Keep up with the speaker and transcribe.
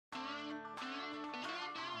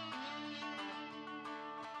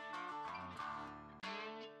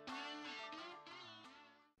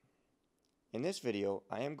In this video,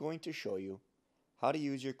 I am going to show you how to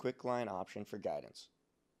use your quick line option for guidance.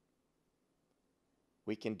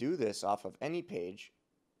 We can do this off of any page,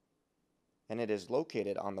 and it is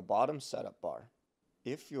located on the bottom setup bar.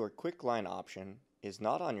 If your quick line option is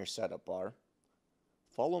not on your setup bar,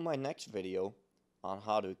 follow my next video on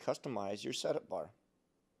how to customize your setup bar.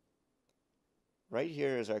 Right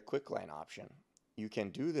here is our quick line option. You can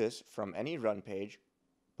do this from any run page,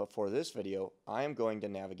 but for this video, I am going to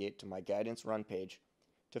navigate to my guidance run page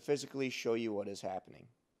to physically show you what is happening.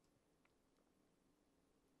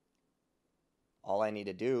 All I need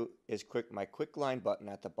to do is click my quick line button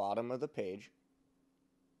at the bottom of the page,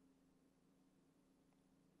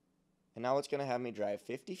 and now it's going to have me drive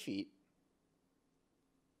 50 feet.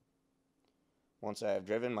 Once I have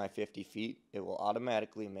driven my 50 feet, it will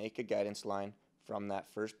automatically make a guidance line from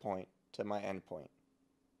that first point to my end point.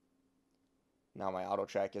 Now my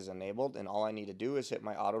Autotrac is enabled, and all I need to do is hit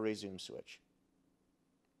my auto resume switch.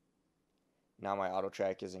 Now my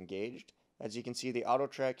Autotrac is engaged. As you can see, the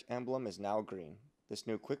Autotrac emblem is now green. This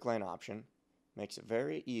new quick line option makes it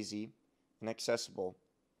very easy and accessible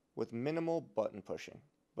with minimal button pushing.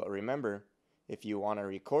 But remember, if you want to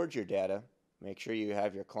record your data, make sure you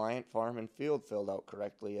have your client, farm, and field filled out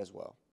correctly as well.